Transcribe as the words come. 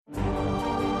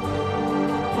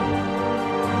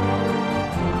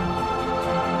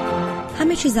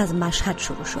همه چیز از مشهد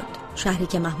شروع شد. شهری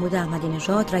که محمود احمدی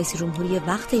نژاد رئیس جمهوری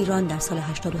وقت ایران در سال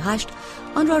 88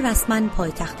 آن را رسما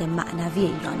پایتخت معنوی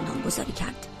ایران نامگذاری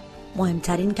کرد.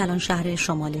 مهمترین کلان شهر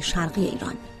شمال شرقی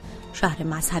ایران، شهر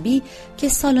مذهبی که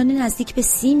سالانه نزدیک به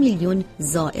 30 میلیون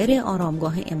زائر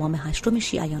آرامگاه امام هشتم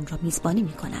شیعیان را میزبانی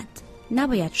می‌کند.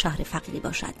 نباید شهر فقیری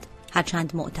باشد،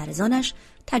 هرچند معترضانش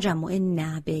تجمع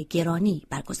گرانی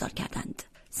برگزار کردند.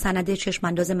 سند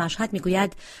چشمانداز مشهد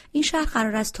میگوید این شهر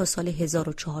قرار است تا سال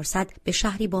 1400 به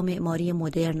شهری با معماری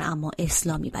مدرن اما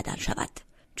اسلامی بدل شود.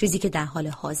 چیزی که در حال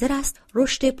حاضر است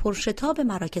رشد پرشتاب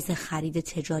مراکز خرید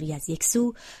تجاری از یک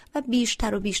سو و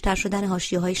بیشتر و بیشتر شدن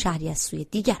حاشیه‌های شهری از سوی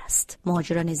دیگر است.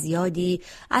 مهاجران زیادی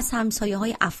از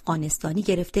همسایه‌های افغانستانی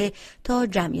گرفته تا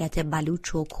جمعیت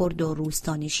بلوچ و کرد و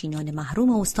روستانشینان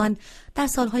محروم استان در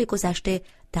سالهای گذشته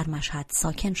در مشهد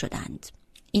ساکن شدند.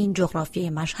 این جغرافیای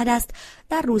مشهد است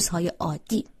در روزهای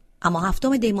عادی، اما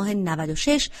هفتم دی ماه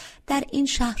 96 در این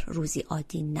شهر روزی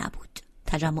عادی نبود.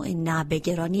 تجمع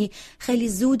گرانی خیلی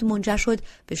زود منجر شد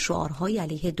به شعارهایی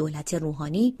علیه دولت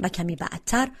روحانی و کمی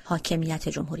بعدتر حاکمیت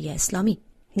جمهوری اسلامی.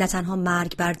 نه تنها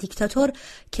مرگ بر دیکتاتور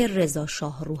که رضا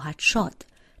شاه روحت شاد،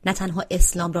 نه تنها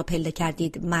اسلام را پله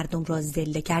کردید، مردم را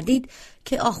ذله کردید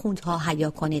که آخوندها حیا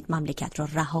کنید، مملکت را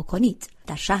رها کنید.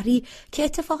 در شهری که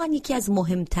اتفاقا یکی از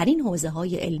مهمترین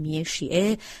حوزه‌های علمی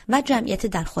شیعه و جمعیت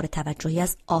در خور توجهی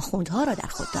از آخوندها را در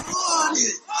خود دارد.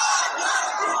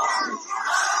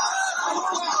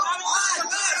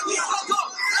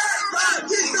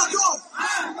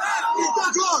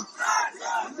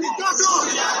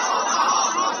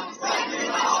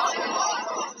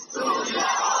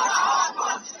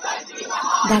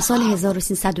 در سال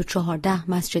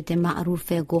 1314 مسجد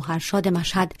معروف گوهرشاد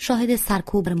مشهد شاهد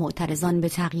سرکوب معترضان به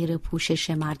تغییر پوشش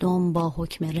مردم با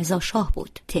حکم رضا شاه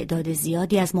بود. تعداد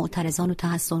زیادی از معترضان و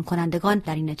تحصن کنندگان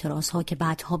در این اعتراضها که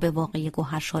بعدها به واقعه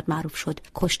گوهرشاد معروف شد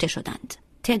کشته شدند.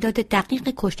 تعداد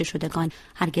دقیق کشته شدگان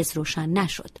هرگز روشن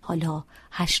نشد. حالا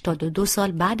 82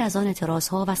 سال بعد از آن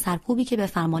اعتراضها و سرکوبی که به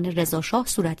فرمان رضا شاه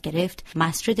صورت گرفت،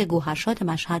 مسجد گوهرشاد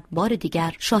مشهد بار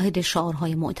دیگر شاهد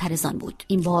شعارهای معترضان بود.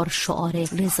 این بار شعار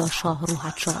رضا شاه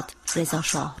روحت شاد، رضا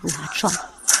شاه روحت شاد.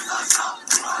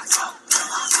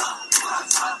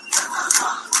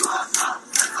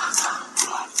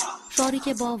 شعاری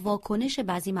که با واکنش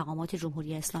بعضی مقامات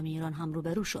جمهوری اسلامی ایران هم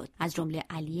روبرو شد، از جمله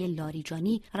علیه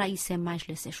لاریجانی رئیس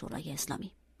مجلس شورای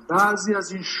اسلامی. بعضی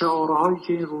از این شعارهایی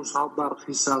که این روزها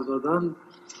برخی سر دادن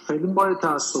خیلی باید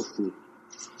تأسف بود.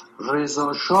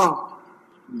 رضا شاه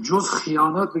جز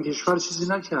خیانت به کشور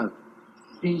چیزی نکرد.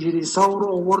 انگلیس‌ها او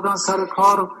رو آوردن سر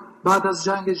کار بعد از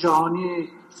جنگ جهانی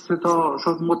تا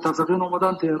شد متفقین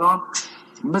اومدن تهران،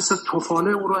 مثل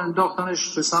توفاله او رو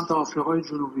انداختنش به سمت آفریقای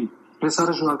جنوبی.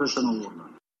 پسرش رو برداشتن آوردن.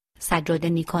 سجاد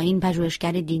نیکاین،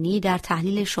 پژوهشگر دینی، در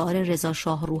تحلیل شعار رضا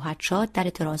شاه روحت شاد در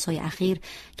اعتراضهای اخیر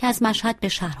که از مشهد به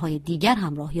شهرهای دیگر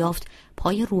همراه یافت،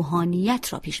 پای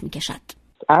روحانیت را پیش می‌کشد.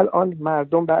 الان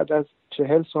مردم بعد از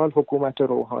 40 سال حکومت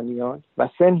روحانیان و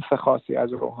صنف خاصی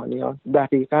از روحانیان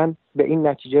دقیقاً به این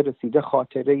نتیجه رسیده،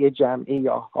 خاطره جمعی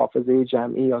یا حافظه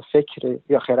جمعی یا فکر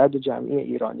یا خرد جمعی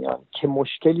ایرانیان، که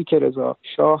مشکلی که رضا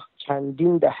شاه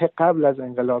چندین دهه قبل از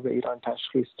انقلاب ایران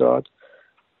تشخیص داد،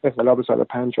 انقلاب سال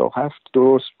 57،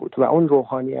 درست بود و اون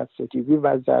روحانیت ستیزی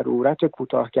و ضرورت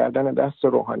کوتاه کردن دست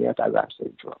روحانیت از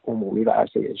عرصه عمومی و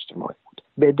عرصه اجتماعی بود.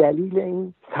 به دلیل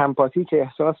این سمپاتی که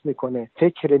احساس میکنه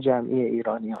فکر جمعی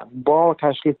ایرانیان با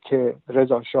تشخیص که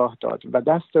رضا شاه داد و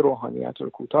دست روحانیت رو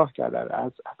کوتاه کرده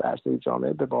از عرصه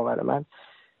جامعه، به باور من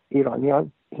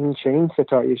ایرانیان این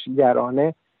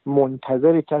ستایشگرانه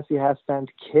منتظر کسی هستند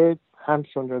که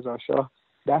همچون رضا شاه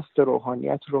دست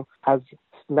روحانیت رو از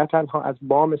نه تنها از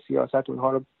بام سیاست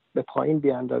اونها رو به پایین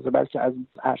بیاندازه، بلکه از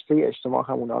عرصه اجتماع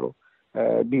هم اونها رو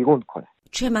بیرون کنه.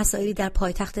 چه مسائلی در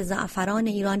پایتخت زعفران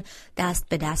ایران دست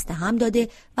به دست هم داده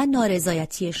و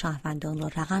نارضایتی شهروندان را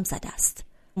رقم زده است.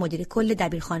 مدیر کل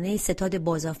دبیرخانه ستاد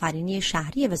بازآفرینی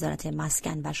شهری وزارت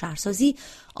مسکن و شهرسازی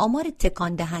آمار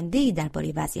تکان دهنده‌ای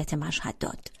درباره وضعیت مشهد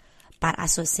داد. بر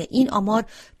اساس این آمار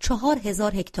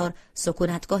 4000 هکتار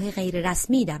سکونتگاه غیر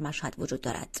رسمی در مشهد وجود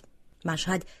دارد.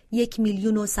 مشهد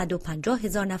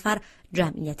 1,150,000 نفر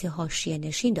جمعیت حاشیه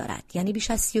نشین دارد، یعنی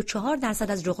بیش از 34%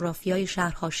 از جغرافیای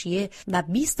شهر حاشیه و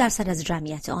 20% از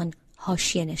جمعیت آن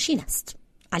حاشیه نشین است.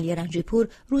 علی رنجیپور،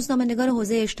 روزنامه‌نگار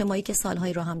حوزه اجتماعی که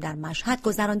سالهای را هم در مشهد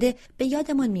گذرانده، به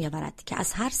یادمان می‌آورد که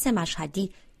از هر 3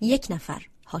 مشهدی 1 نفر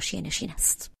حاشیه نشین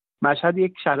است. مشهد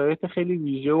یک شرایط خیلی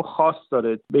ویژه و خاص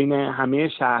داره بین همه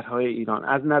شهرهای ایران.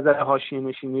 از نظر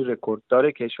حاشیه‌نشینی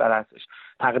رکورددار کشور هستش.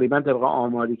 تقریبا طبق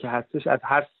آماری که هستش از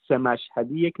هر 3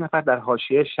 مشهدی یک نفر در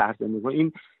حاشیه شهر زندگی می‌کنه.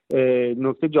 این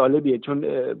نکته جالبیه چون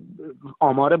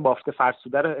آمار بافت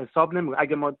فرسوده رو حساب نمی‌کنه.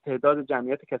 اگه ما تعداد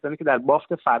جمعیت کسانی که در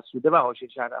بافت فرسوده و حاشیه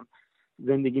شهر هم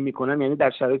زندگی میکنن، یعنی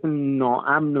در شرایط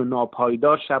ناامن و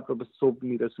ناپایدار شب رو به صبح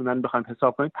میرسونن، بخوایم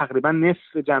حساب کنیم تقریبا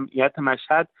نصف جمعیت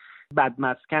مشهد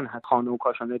بدمسکن هست، خانه و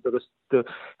کاشانه درست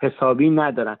حسابی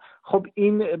ندارن. خب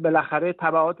این بالاخره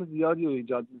تبعات زیادی رو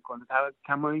ایجاد میکنه،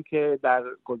 کما اینکه در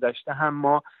گذشته هم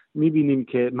ما میبینیم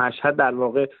که مشهد در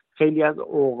واقع خیلی از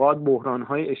اوقات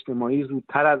بحران‌های اجتماعی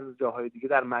زودتر از جاهای دیگه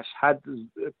در مشهد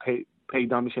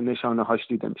پیدا میشه، نشانه هاش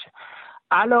دیده میشه.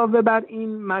 علاوه بر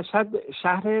این مشهد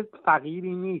شهر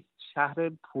فقیری نیست، شهر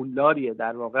پولداریه.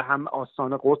 در واقع هم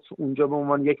آستان قدس اونجا به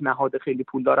عنوان یک نهاد خیلی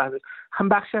پولدار هست، هم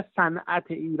بخش از صنعت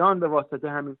ایران به واسطه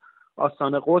همین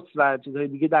آستان قدس و چیزهای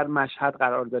دیگه در مشهد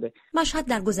قرار داره. مشهد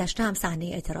در گذشته هم صحنه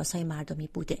اعتراضهای مردمی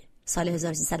بوده. سال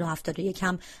 1371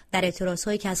 هم در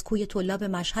اعتراضهایی که از کوی طلاب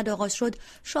مشهد آغاز شد،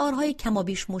 شعارهای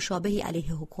کمابیش مشابهی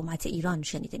علیه حکومت ایران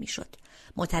شنیده میشد.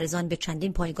 معترضان به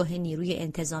چندین پایگاه نیروی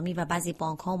انتظامی و بعضی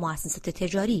بانک‌ها و مؤسسات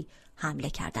تجاری حمله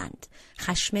کردند.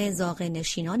 خشم زاغ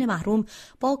نشینان محروم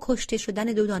با کشته شدن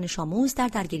 2 دانش آموز در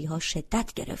درگیری‌ها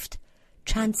شدت گرفت.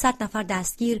 چند صد نفر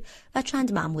دستگیر و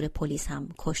چند مأمور پلیس هم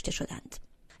کشته شدند.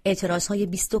 اعتراضهای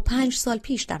 25 سال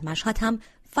پیش در مشهد هم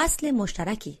فصل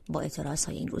مشترکی با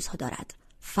اعتراضهای این روزها دارد: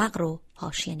 فقر و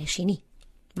حاشیه‌نشینی.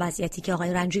 وضعیتی که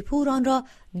آقای رنجی‌پور آن را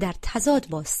در تضاد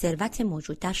با ثروت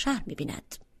موجود در شهر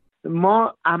می‌بیند.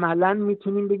 ما عملاً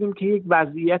میتونیم بگیم که یک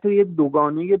وضعیت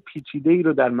دوگانه پیچیده‌ای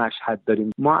رو در مشهد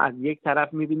داریم. ما از یک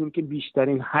طرف می‌بینیم که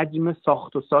بیشترین حجم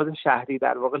ساخت و ساز شهری،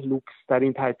 در واقع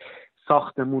لوکس‌ترین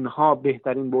ساختمون‌ها،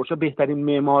 بهترین برج‌ها، بهترین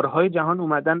معمارهای جهان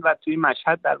اومدن و توی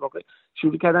مشهد در واقع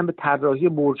شروع کردن به طراحی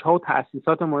برج‌ها و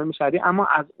تأسیسات مهم شهری. اما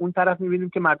از اون طرف می‌بینیم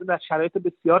که مردم در شرایط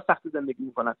بسیار سختی زندگی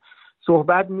می‌کنن.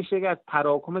 صحبت میشه از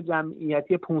تراکم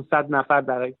جمعیتی 500 نفر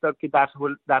در حقیقت که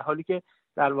در حالی که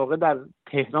در واقع در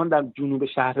تهران، در جنوب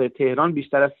شهر تهران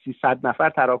بیشتر از 300 نفر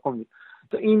تراکم میشه.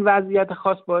 تو این وضعیت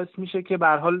خاص باعث میشه که به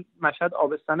هر حال مشهد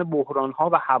آبستن بحران‌ها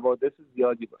و حوادث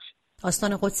زیادی باشه.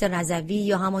 آستان قدس رضوی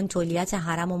یا همان تولیت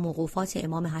حرم و موقوفات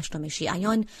امام هشتم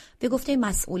شیعیان به گفته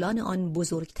مسئولان آن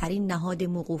بزرگترین نهاد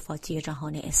موقوفاتی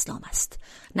جهان اسلام است.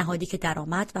 نهادی که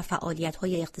درآمد و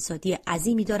فعالیت‌های اقتصادی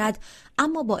عظیمی دارد،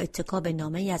 اما با اتکا به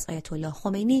نامه‌ای از آیت الله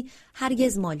خمینی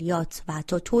هرگز مالیات و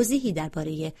حتی توضیحی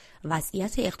درباره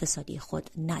وضعیت اقتصادی خود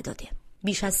نداده.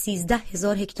 بیش از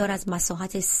 13,000 هکتار از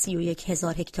مساحت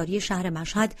 31,000 هکتاری شهر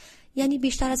مشهد، یعنی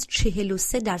بیشتر از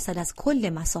 43% از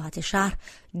کل مساحت شهر،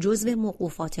 جزو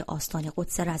موقوفات آستان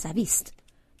قدس رضوی است.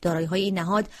 دارایی‌های این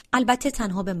نهاد البته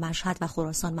تنها به مشهد و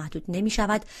خراسان محدود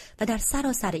نمی‌شود و در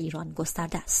سراسر ایران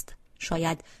گسترده است.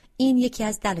 شاید این یکی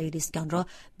از دلایلی است که آن را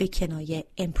به کنایه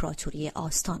امپراتوری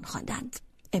آستان خواندند.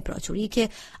 امپراتوری که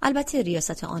البته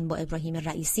ریاست آن با ابراهیم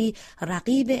رئیسی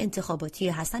رقیب انتخاباتی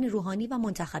حسن روحانی و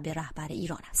منتخب رهبر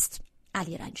ایران است.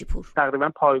 علی رنجی‌پور: تقریبا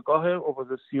پایگاه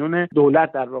اپوزیسیون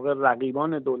دولت، در واقع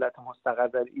رقیبان دولت مستقر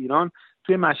در ایران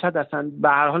توی مشهد هستن. به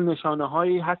هر حال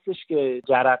نشانه‌هایی هستش که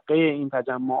جرقه این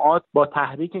تجمعات با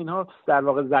تحریک اینها در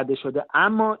واقع زده شده،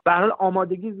 اما به هر حال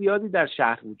آمادگی زیادی در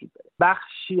شهر وجود داره.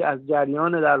 بخشی از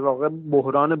جریان در واقع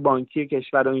بحران بانکی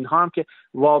کشور و اینها هم که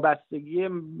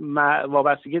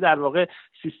وابستگی در واقع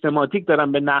سیستماتیک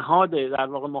دارن به نهاد در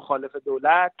واقع مخالف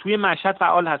دولت توی مشهد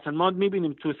فعال هستن. ما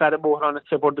می‌بینیم تو سر بحران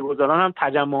سپرده‌گذاران هم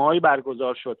تجمع‌هایی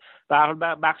برگزار شد. به هر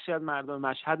حال بخشی از مردم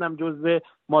مشهد هم جزو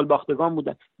مالباختگان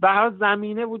بودن. به هر حال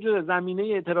زمینه وجود، زمینه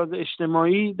اعتراض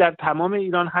اجتماعی در تمام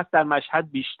ایران هست، در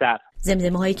مشهد بیشتر.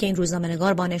 زمزمه‌هایی که این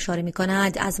روزنامه‌نگار با آن اشاره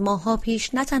می‌کند از ماه‌ها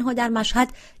پیش نه تنها در مشهد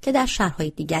که در شهرهای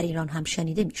دیگر ایران هم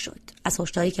شنیده می‌شد. از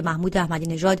هشداری که محمود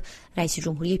احمدی نژاد رئیس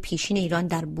جمهوری پیشین ایران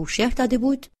در بوشهر داده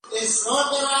بود: اصرار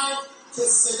دارد که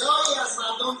صدایی از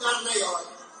مردم در نیاد،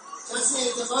 کسی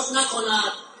التفات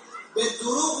نکند، به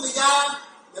دروغ میگن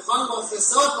میخوان با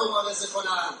فساد مبارزه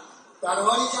کنند، در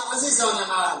حالی که عزیزان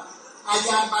من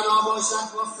اگر بنا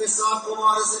باشد با فساد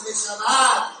مبارزه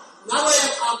بشود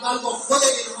نباید اول با خود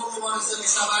اینها مبارزه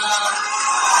بشود.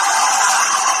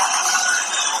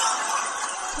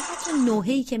 چقدر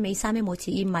نوحه‌ای که میثم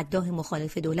مطیعی مداح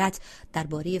مخالف دولت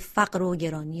درباره فقر و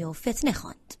گرانی و فتنه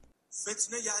خواند.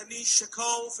 فتنه یعنی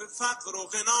شکاف فقر و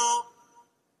غنا،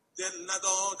 دل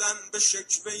ندادن به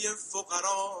شکوه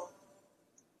فقرا،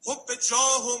 حب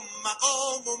جاه و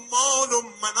مقام و مال و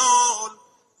منال،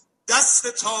 دست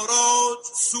تاراج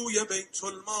سوی بیت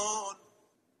المال.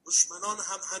 دشمنان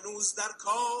هم هنوز در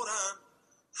کارن،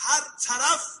 هر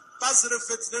طرف بذر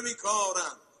فتنه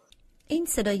میکارن. این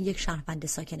صدای یک شهروند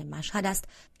ساکن مشهد است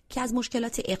که از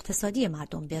مشکلات اقتصادی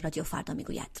مردم به رادیو فردا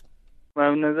میگوید.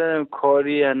 من نظر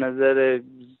کاری، از نظر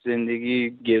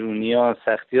زندگی، گرونی‌ها،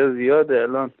 سختی‌ها زیاده.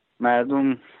 الان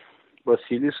مردم با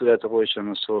سیلی صورت خودشون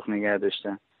رو سرخ نگه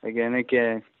داشتن. اگرنه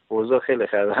که اوضاع خیلی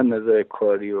خرابه از نظر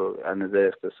کاری و از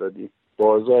نظر اقتصادی.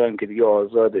 بازار هم که دیگه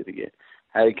آزاده دیگه.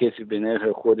 هر کسی به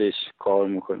نرخ خودش کار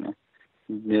میکنه.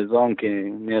 نظام که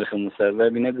نرخ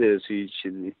مصوبی نداره توی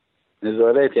چیزی.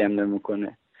 نظارتی هم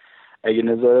نمیکنه. اگه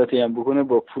نظارتی هم بکنه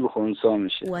با پول خنثی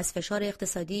میشه. او از فشار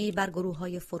اقتصادی بر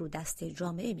گروه‌های فرودست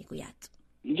جامعه میگوید.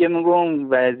 دیگه میگم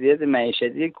وضعیت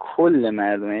معیشتی کل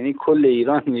مردم، یعنی کل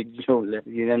ایران یک جمله.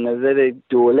 دیگه نظر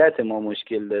دولت ما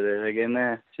مشکل داره، اگه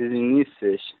نه چیزی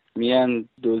نیستش. میان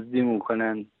دزدی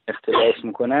میکنن، اختلاس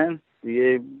میکنن،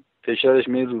 دیگه فشارش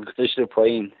میره رو قشر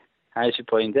پایین. هرچی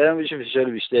پایین‌تر هم بشه فشار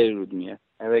بیشتری رود میاد.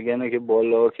 اگه نه که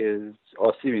بالا که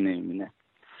آسیبی نمیبینه.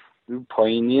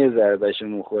 پایینی ضربه‌شو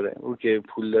میخوره. او که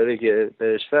پول داره که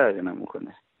درش فرق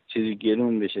نمیکنه. چیزی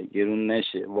گرون بشه، گرون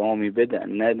نشه، وامی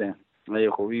بدن ندن. ولی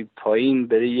خوبی پایین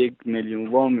برای 1 میلیون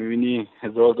وام میبینی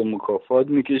 1000 تا مکافات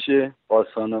میکشه.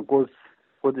 آسانه قص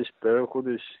خودش برای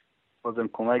خودش بازم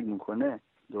کمک میکنه.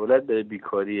 دولت برای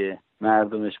بیکاری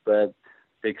مردمش باید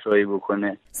فکرایی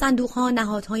بکنه. صندوق‌ها،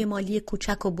 نهادهای مالی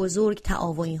کوچک و بزرگ،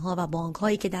 تعاونی‌ها و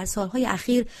بانک‌هایی که در سالهای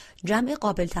اخیر جمع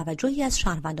قابل توجهی از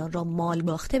شهروندان را مال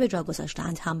باخته به جا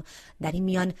گذاشتند هم در این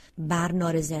میان بر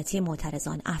نارضایتی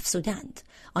معترضان افزودند.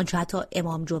 آنچه حتی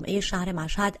امام جمعه شهر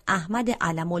مشهد احمد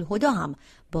علم الهدا هم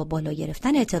با بالا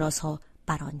گرفتن اعتراضها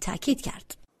بر آن تاکید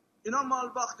کرد. اینا مال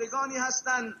باختگانی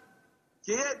هستند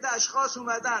که اشخاص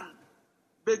اومدن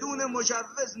بدون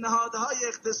مجوز نهادهای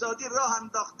اقتصادی راه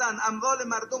انداختن، اموال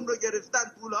مردم رو گرفتن،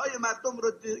 پولهای مردم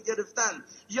رو گرفتن،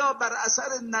 یا بر اثر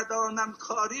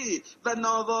ندانمکاری و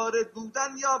ناوارد بودن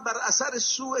یا بر اثر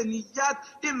سوء نیت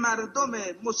این مردم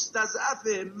مستضعف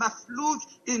مفلوک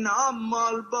اینها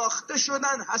مال باخته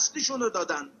شدن، هستیشون رو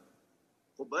دادن.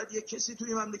 خب باید یک کسی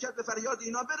توی مملکت به فریاد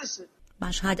اینا برسه.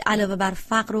 مشهد علاوه بر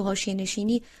فقر و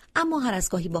حاشیه‌نشینی اما هر از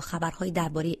گاهی با خبرهای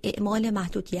درباره اعمال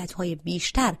محدودیت‌های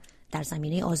بیشتر در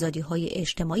زمینه آزادی‌های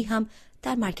اجتماعی هم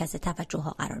در مرکز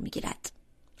توجه‌ها قرار می‌گیرد.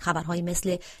 خبرهایی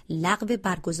مثل لغو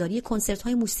برگزاری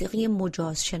کنسرت‌های موسیقی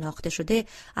مجاز شناخته شده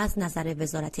از نظر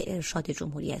وزارت ارشاد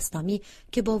جمهوری اسلامی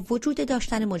که با وجود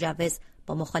داشتن مجوز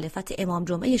با مخالفت امام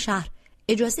جمعه شهر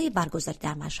اجازه برگزاری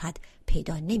در مشهد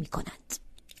پیدا نمی‌کنند.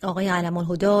 آقای علم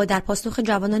الهدا در پاسخ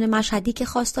جوانان مشهدی که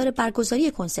خواستار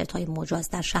برگزاری کنسرت‌های مجاز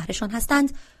در شهرشان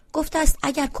هستند گفته است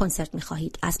اگر کنسرت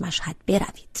می‌خواهید از مشهد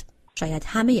بروید. شاید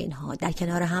همه اینها در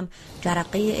کنار هم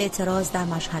جرقه اعتراض در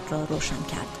مشهد را روشن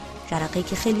کرد. جرقه‌ای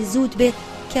که خیلی زود به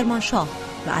کرمانشاه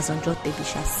و از آنجا به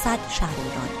بیش از 100 شهر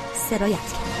ایران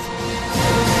سرایت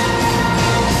کرد.